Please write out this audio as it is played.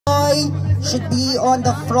should be on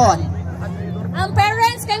the front.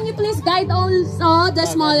 Parents, can you please guide also the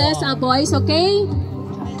smallest boys, okay?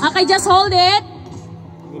 Okay, just hold it.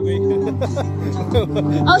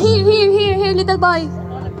 Oh, here, little boy.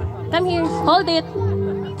 Come here, hold it.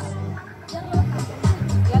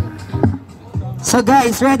 So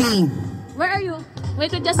guys, ready? Where are you?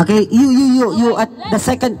 Wait, just... Okay, you at the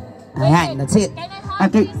second. Ayan, that's it.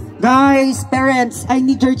 Okay, guys, parents, I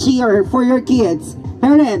need your cheer for your kids.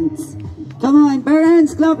 Parents, come on,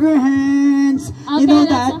 parents, clap your hands. Okay,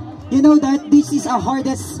 you know that this is a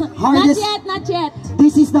hardest. Not yet.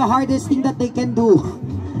 This is the hardest thing that they can do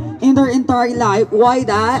in their entire life. Why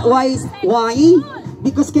that? Why?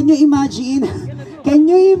 Because can you imagine? Can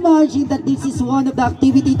you imagine that this is one of the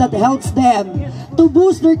activities that helps them to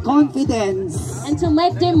boost their confidence and to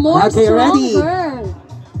make them more stronger. Ready?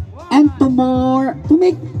 And to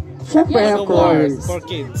make, syempre, of course. For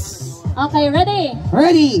kids. Okay, ready?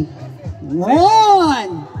 Ready.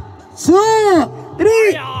 1, 2,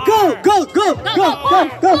 3, go!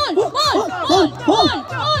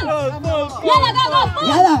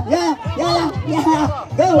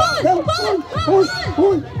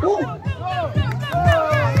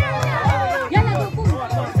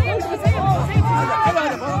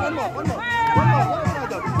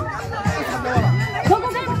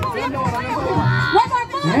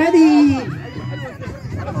 Ready?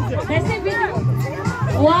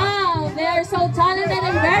 Wow, they are so talented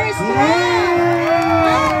and very strong.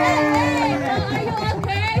 Okay. So are you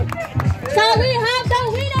okay? So we have the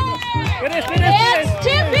winner. It's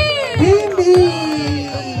Chippy.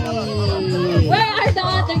 Where are the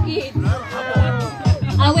other kids?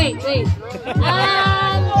 Wait.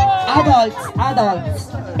 Adults.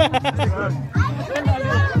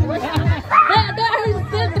 There are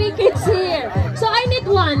still 3 kids here. So I need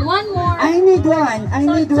one more. I need one.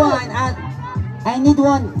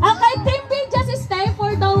 Okay, team